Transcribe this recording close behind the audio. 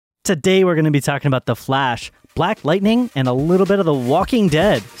Today we're going to be talking about The Flash, Black Lightning, and a little bit of The Walking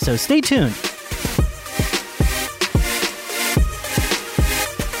Dead. So stay tuned.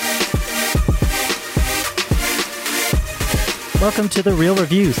 Welcome to The Real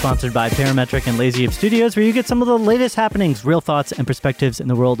Review, sponsored by Parametric and Lazy Ape Studios, where you get some of the latest happenings, real thoughts, and perspectives in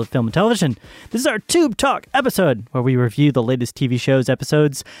the world of film and television. This is our Tube Talk episode, where we review the latest TV shows,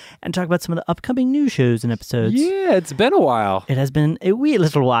 episodes, and talk about some of the upcoming new shows and episodes. Yeah, it's been a while. It has been a wee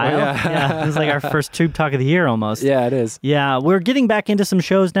little while. Oh, yeah. This is like our first Tube Talk of the year almost. Yeah, it is. Yeah, we're getting back into some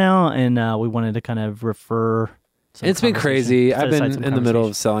shows now, and we wanted to kind of refer... It's been crazy. I've been in the middle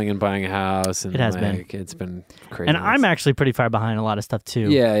of selling and buying a house. And it has been. It's been crazy. And I'm actually pretty far behind a lot of stuff, too.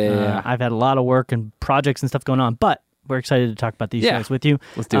 Yeah. I've had a lot of work and projects and stuff going on, but we're excited to talk about these shows with you.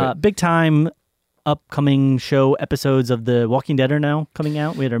 Let's do it. Big time upcoming show episodes of The Walking Dead are now coming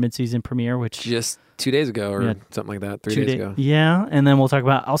out. We had our mid-season premiere, which... Just 2 days ago or something like that, 3 days ago. Yeah, and then we'll talk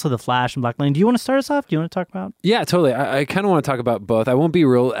about also The Flash and Black Lightning. Do you want to start us off? Do you want to talk about? Yeah, totally. I kind of want to talk about both. I won't be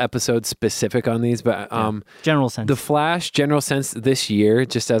real episode specific on these, but general sense. The Flash, general sense this year,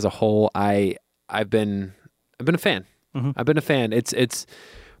 just as a whole, I've been a fan. Mm-hmm. I've been a fan. It's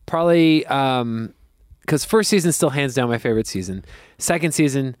probably because first season still hands down my favorite season. Second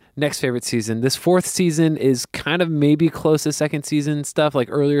season, next favorite season. This fourth season is kind of maybe close to second season stuff, like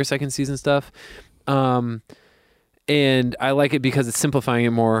earlier second season stuff. And I like it because it's simplifying it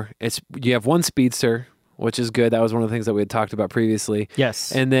more. You have one speedster, which is good. That was one of the things that we had talked about previously.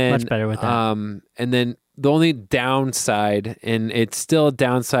 Yes. And then much better with that. And then the only downside, and it's still a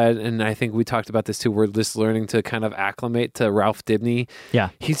downside, and I think we talked about this too, we're just learning to kind of acclimate to Ralph Dibny. Yeah.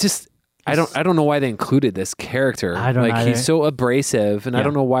 He's just I don't know why they included this character. I don't either. He's so abrasive, and I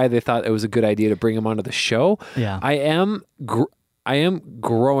don't know why they thought it was a good idea to bring him onto the show. Yeah. I am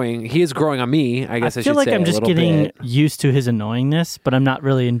growing. He is growing on me, I guess I should say. I feel like I'm just getting used to his annoyingness, but I'm not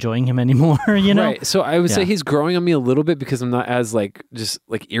really enjoying him anymore, you know? Right. So I would say he's growing on me a little bit because I'm not as just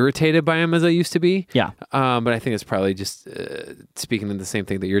irritated by him as I used to be. Yeah. But I think it's probably just speaking of the same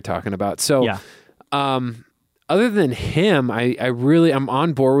thing that you're talking about. So other than him, I'm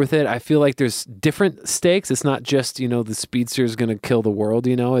on board with it. I feel like there's different stakes. It's not just, the speedster is going to kill the world,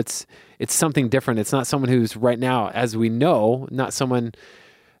 It's something different. It's not someone who's right now, as we know, not someone,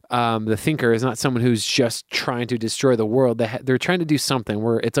 the thinker is not someone who's just trying to destroy the world. They're trying to do something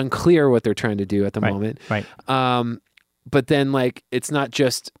where it's unclear what they're trying to do at the moment. Right. But then it's not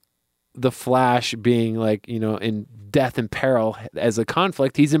just the Flash being in death and peril as a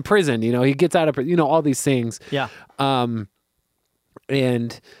conflict. He's in prison, he gets out of prison, all these things. Yeah.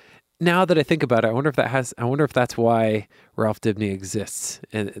 And now that I think about it, I wonder if that's why Ralph Dibny exists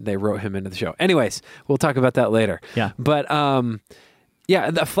and they wrote him into the show. Anyways, we'll talk about that later. Yeah. But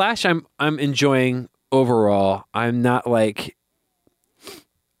the Flash I'm enjoying overall. I'm not like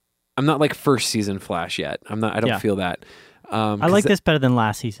first season Flash yet. I don't feel that. I like this better than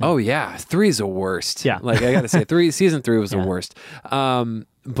last season. Oh yeah, 3 is the worst. Yeah, I gotta say, season 3 was the worst.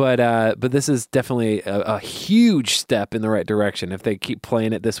 But this is definitely a huge step in the right direction. If they keep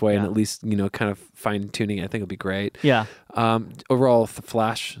playing it this way and at least kind of fine tuning it, I think it'll be great. Yeah. Overall, the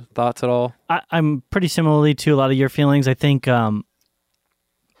Flash thoughts at all? I'm pretty similarly to a lot of your feelings. I think I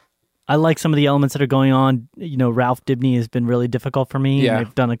like some of the elements that are going on. Ralph Dibny has been really difficult for me. Yeah.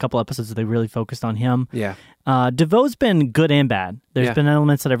 I've done a couple episodes that they really focused on him. Yeah. DeVoe's been good and bad. There's been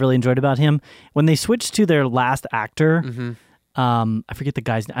elements that I've really enjoyed about him. When they switched to their last actor, I forget the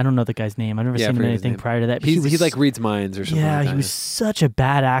guy's. I don't know the guy's name. I've never seen him in anything prior to that. He reads minds or something. Yeah, he was such a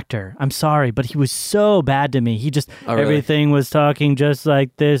bad actor. I'm sorry, but he was so bad to me. He just everything was talking just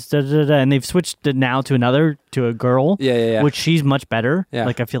like this, and they've switched it now to a girl. Yeah. Which she's much better. Yeah.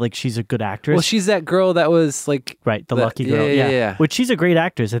 I feel like she's a good actress. Well, she's that girl that was the lucky girl. Yeah. Which she's a great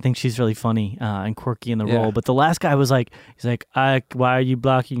actress. I think she's really funny and quirky in the role. But the last guy was he's like, why are you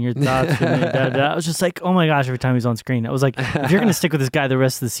blocking your thoughts from me? I was just like, oh my gosh, every time he's on screen. I was like, if you're going to stick with this guy the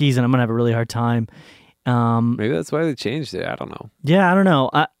rest of the season, I'm going to have a really hard time. Maybe that's why they changed it. I don't know. Yeah, I don't know.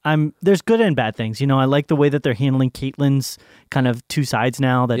 There's good and bad things. I like the way that they're handling Caitlyn's kind of two sides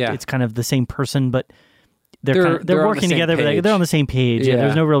now, that it's kind of the same person, but they're working together, but they're on the same page. Yeah.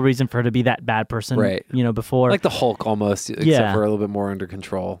 There's no real reason for her to be that bad person, right? Before. Like the Hulk almost, except for a little bit more under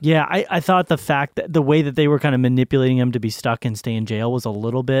control. Yeah, I thought the fact that the way that they were kind of manipulating him to be stuck and stay in jail was a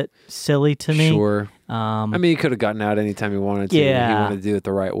little bit silly to me. Sure. He could have gotten out anytime he wanted to. Yeah. He wanted to do it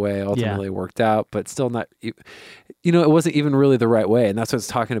the right way. Ultimately, it worked out, but still not. It wasn't even really the right way, and that's what it's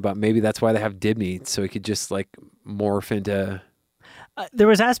talking about. Maybe that's why they have Dibny, so he could just morph into. There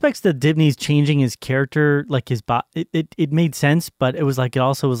was aspects that Dibny's changing his character, like his body. It made sense, but it was like, it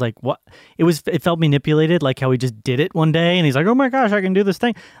also was like, what? It felt manipulated, like how he just did it one day and he's like, oh my gosh, I can do this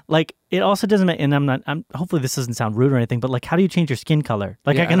thing. Like, it also doesn't make, and hopefully this doesn't sound rude or anything, but like, how do you change your skin color?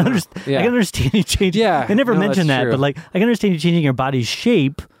 Like, I can understand you changing. Yeah. They never mentioned that, but like, I can understand you changing your body's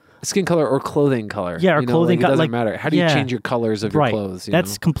shape. Skin color or clothing color. Yeah, or clothing color. It doesn't matter. How do you change your colors of your clothes?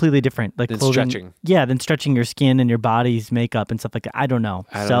 That's completely different. Like than clothing, stretching. Yeah, than stretching your skin and your body's makeup and stuff like that. I don't know.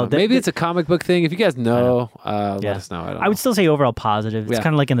 Maybe it's a comic book thing. If you guys know, let us know. I would still say overall positive. It's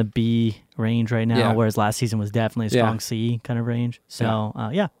kind of like in the B range right now, whereas last season was definitely a strong C kind of range. So,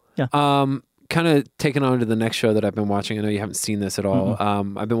 yeah. Kind of taking on to the next show that I've been watching. I know you haven't seen this at all.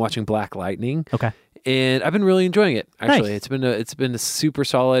 I've been watching Black Lightning. Okay. And I've been really enjoying it. Actually, nice. It's been a super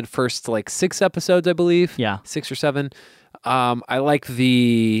solid first like 6 episodes, I believe. Yeah, 6 or 7. I like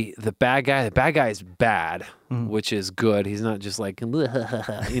the bad guy. The bad guy is bad, which is good. He's not just like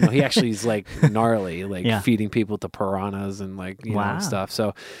he actually is like gnarly, like feeding people to piranhas and like know stuff.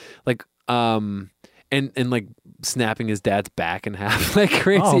 So, like and like snapping his dad's back in half like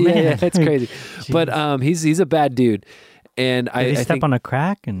crazy. Oh, man. Yeah, it's crazy. But he's a bad dude. And Did he step on a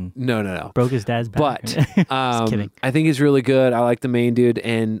crack and no broke his dad's back? But Just kidding. I think he's really good. I like the main dude,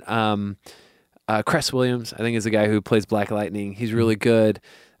 and Cress Williams, I think, is the guy who plays Black Lightning. He's really good.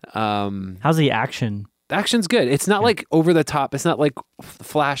 How's the action? The action's good. It's not like over the top. It's not like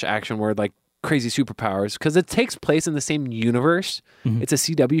Flash action where like crazy superpowers, because it takes place in the same universe. It's a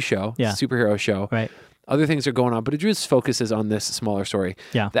CW show, superhero show. Right. Other things are going on, but it just focuses on this smaller story.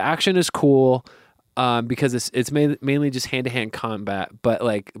 Yeah. The action is cool. Because it's mainly just hand-to-hand combat, but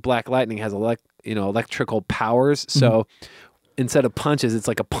like Black Lightning has electrical powers. So instead of punches, it's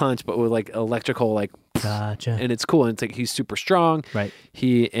like a punch, but with like electrical, like gotcha. And it's cool. And it's like he's super strong. Right.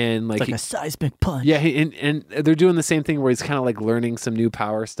 It's like a seismic punch. Yeah. And they're doing the same thing where he's kind of like learning some new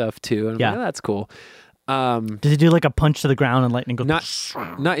power stuff too. And I'm like, that's cool. Does he do like a punch to the ground and lightning goes?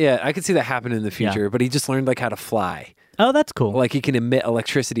 Not yet. I could see that happen in the future, but he just learned like how to fly. Oh, that's cool. Like he can emit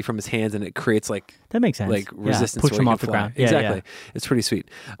electricity from his hands, and it creates like that makes sense. Like resistance, push him off the ground. Yeah, exactly. Yeah. It's pretty sweet.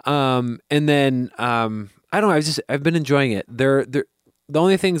 And then I don't know. I've been enjoying it. The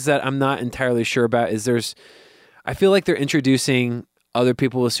only things that I'm not entirely sure about is I feel like they're introducing other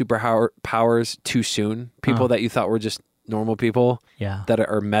people with superpowers too soon. People that you thought were just normal people that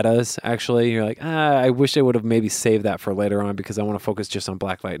are metas, actually. You're like, I wish they would have maybe saved that for later on, because I want to focus just on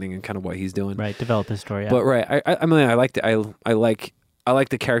Black Lightning and kind of what he's doing. Right, develop his story. But I mean, I liked it. I like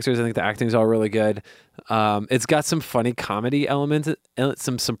the characters. I think the acting's all really good. It's got some funny comedy elements,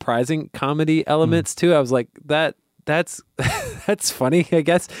 some surprising comedy elements too. I was like, that's funny, I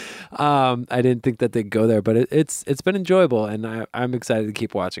guess. I didn't think that they'd go there, but it's been enjoyable, and I'm excited to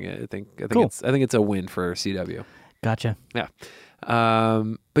keep watching it. I think it's a win for CW. Gotcha. Yeah.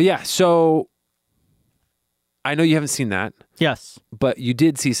 But yeah, so I know you haven't seen that. Yes. But you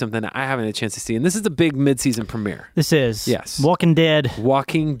did see something that I haven't had a chance to see, and this is the big mid-season premiere. This is. Yes. Walking Dead.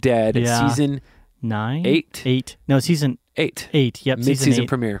 Season 9? 8? 8. No, season 8. 8. Yep. Mid-season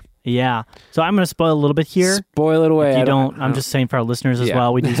premiere. Yeah. So I'm going to spoil a little bit here. Spoil it away. If you I'm just saying for our listeners as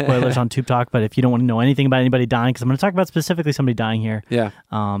well. We do spoilers on Tube Talk, but if you don't want to know anything about anybody dying, because I'm going to talk about specifically somebody dying here. Yeah.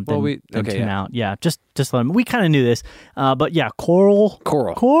 Then tune out. Yeah. Just let them. We kind of knew this, but yeah, Coral.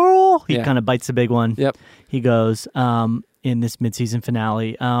 He kind of bites the big one. Yep. He goes in this mid-season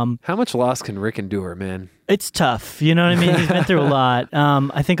finale. How much loss can Rick endure, man? It's tough. You know what I mean? He's been through a lot.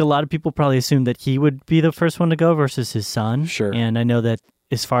 I think a lot of people probably assumed that he would be the first one to go versus his son. Sure. And I know that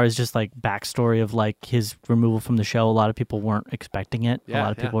as far as just like backstory of like his removal from the show, a lot of people weren't expecting it. A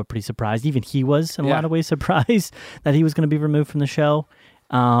lot of people were pretty surprised. Even he was in a lot of ways surprised that he was going to be removed from the show.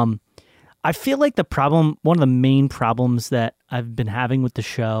 I feel like one of the main problems that I've been having with the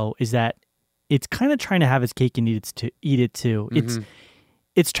show is that it's kind of trying to have its cake and eat it too. Mm-hmm.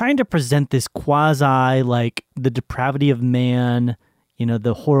 It's trying to present this quasi like the depravity of man,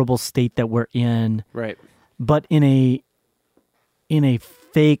 the horrible state that we're in. Right. But in a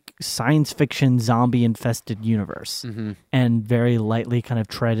fake science fiction zombie infested universe, and very lightly kind of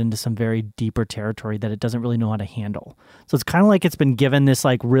tread into some very deeper territory that it doesn't really know how to handle. So it's kind of like it's been given this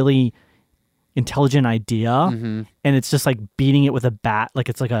like really intelligent idea, and it's just like beating it with a bat, like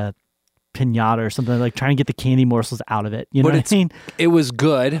it's like a pinata or something, like trying to get the candy morsels out of it. You know what I mean? It was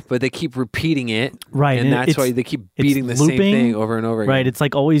good, but they keep repeating it. Right. And that's why they keep beating the same thing over and over again. Right. It's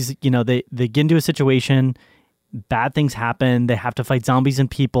like always, they get into a situation, bad things happen, they have to fight zombies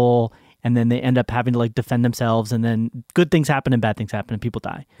and people, and then they end up having to like defend themselves, and then good things happen and bad things happen and people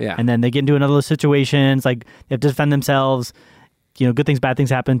die. Yeah. And then they get into another situations, like they have to defend themselves, good things, bad things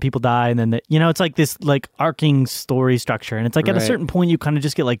happen, people die, and then it's like this like arcing story structure, and it's like at a certain point you kind of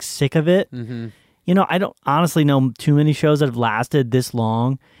just get like sick of it. Mm-hmm. I don't honestly know too many shows that have lasted this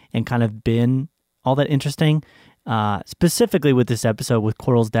long and kind of been all that interesting. Specifically with this episode with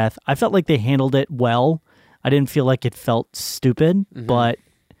Coral's death, I felt like they handled it well. I didn't feel like it felt stupid, but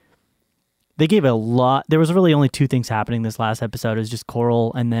they gave a lot. There was really only two things happening this last episode. It was just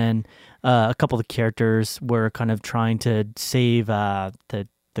Coral, and then a couple of the characters were kind of trying to save the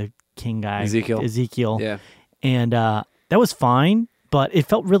king guy, Ezekiel. Yeah. And that was fine, but it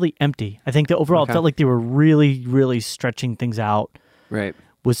felt really empty. I think that overall it felt like they were really, really stretching things out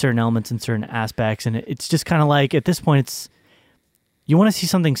with certain elements and certain aspects. And it's just kind of like, at this point, you want to see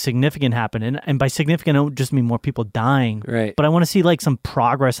something significant happen. And by significant, I don't just mean more people dying. Right. But I want to see like some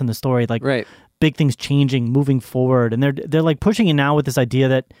progress in the story, like big things changing, moving forward. And they're like pushing it now with this idea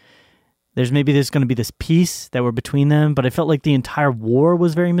that there's going to be this peace that were between them. But I felt like the entire war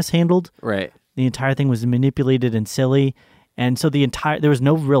was very mishandled. Right. The entire thing was manipulated and silly. And so there was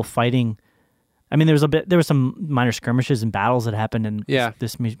no real fighting. I mean, there was some minor skirmishes and battles that happened in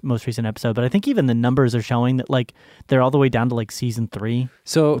this most recent episode, but I think even the numbers are showing that like they're all the way down to like season 3.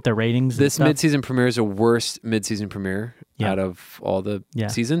 So with their ratings. This mid-season premiere is the worst mid-season premiere out of all the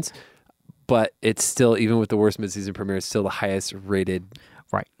seasons, but it's still, even with the worst mid-season premiere, it's still the highest rated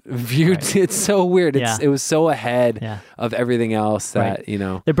viewed. Right. It's so weird. It was so ahead of everything else that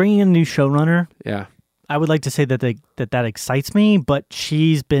they're bringing in a new showrunner. Yeah. I would like to say that that excites me, but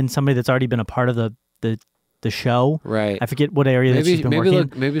she's been somebody that's already been a part of the show. Right. I forget what area that she's been working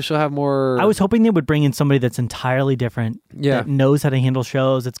in. Maybe she'll have more... I was hoping they would bring in somebody that's entirely different, that knows how to handle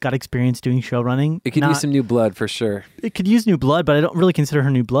shows, that's got experience doing show running. It could use some new blood for sure. It could use new blood, but I don't really consider her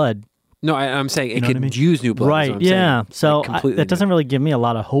new blood. No, I'm saying it could use new blood. Right, yeah. So that doesn't really give me a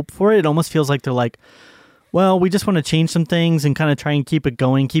lot of hope for it. It almost feels like they're like, well, we just want to change some things and kind of try and keep it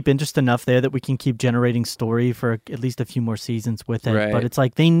going, keep interest enough there that we can keep generating story for at least a few more seasons with it. Right. But it's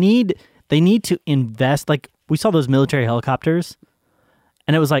like they need to invest. Like we saw those military helicopters,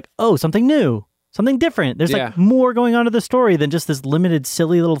 and it was like, oh, something new, something different. There's like more going on to the story than just this limited,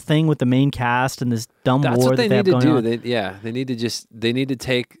 silly little thing with the main cast and this dumb war that they have going on. They need to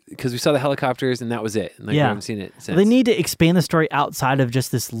take, because we saw the helicopters and that was it. And we haven't seen it since. They need to expand the story outside of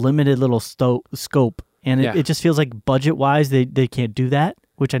just this limited little scope. And it just feels like budget-wise, they can't do that,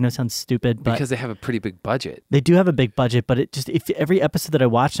 which I know sounds stupid. But because they have a pretty big budget. They do have a big budget, but if every episode that I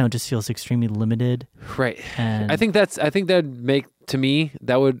watch now just feels extremely limited. Right. And I think that'd make, to me,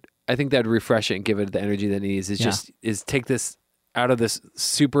 I think that'd refresh it and give it the energy that it needs. Is take this out of this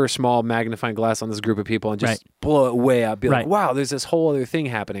super small magnifying glass on this group of people and just blow it way up. Be like, wow, there's this whole other thing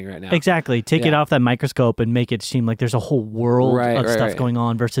happening right now. Exactly. Take it off that microscope and make it seem like there's a whole world of stuff going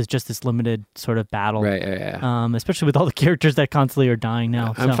on versus just this limited sort of battle. Right, yeah. Especially with all the characters that constantly are dying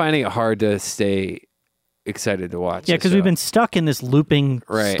now. I'm finding it hard to stay excited to watch. Yeah, because we've been stuck in this looping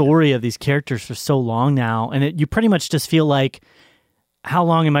story of these characters for so long now, and you pretty much just feel like, how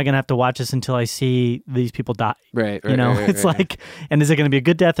long am I going to have to watch this until I see these people die? Right. It's like, and is it going to be a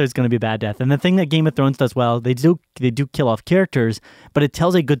good death or is it going to be a bad death? And the thing that Game of Thrones does well, they do kill off characters, but it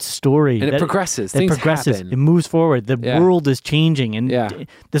tells a good story. And it progresses. Things happen. It moves forward. The world is changing. And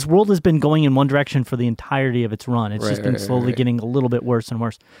this world has been going in one direction for the entirety of its run. It's just been slowly getting a little bit worse and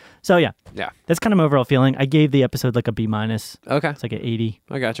worse. So yeah. That's kind of my overall feeling. I gave the episode like a B-. Okay. It's like an 80.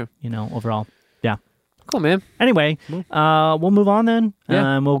 I gotcha. Overall. Yeah. Cool, man. Anyway, we'll move on then.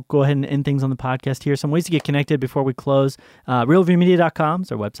 We'll go ahead and end things on the podcast here. Some ways to get connected before we close. RealReviewMedia.com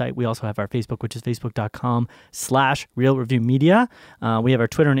is our website. We also have our Facebook, which is Facebook.com/RealReviewMedia. We have our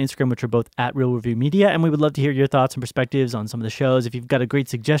Twitter and Instagram, which are both @RealReviewMedia. And we would love to hear your thoughts and perspectives on some of the shows. If you've got a great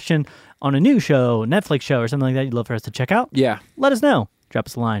suggestion on a new show, Netflix show, or something like that you'd love for us to check out, let us know. Drop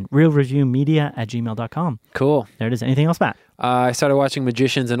us a line. RealReviewMedia@gmail.com. Cool. There it is. Anything else, Matt? I started watching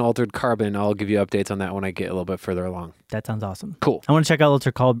Magicians and Altered Carbon. I'll give you updates on that when I get a little bit further along. That sounds awesome. Cool. I want to check out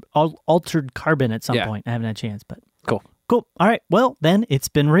Altered Carbon at some point. I haven't had a chance, but cool. All right. Well, then it's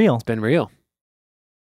been real. It's been real.